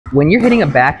When you're hitting a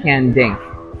backhand dink,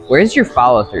 where's your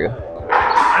follow through?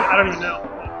 I don't even know.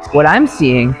 What I'm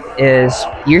seeing is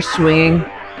you're swinging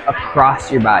across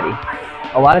your body.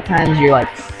 A lot of times you're like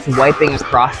swiping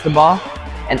across the ball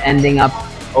and ending up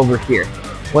over here.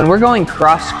 When we're going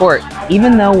cross court,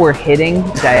 even though we're hitting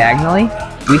diagonally,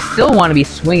 we still want to be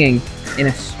swinging in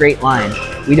a straight line.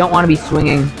 We don't want to be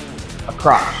swinging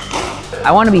across.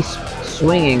 I want to be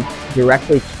swinging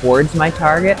directly towards my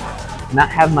target, not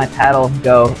have my paddle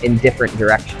go in different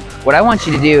directions. What I want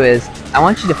you to do is, I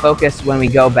want you to focus when we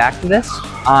go back to this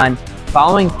on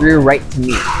following through right to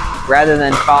me, rather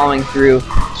than following through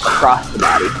across the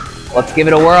body. Let's give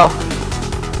it a whirl.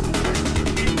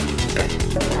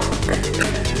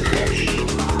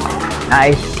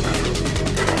 Nice.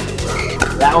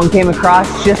 That one came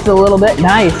across just a little bit.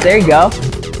 Nice, there you go.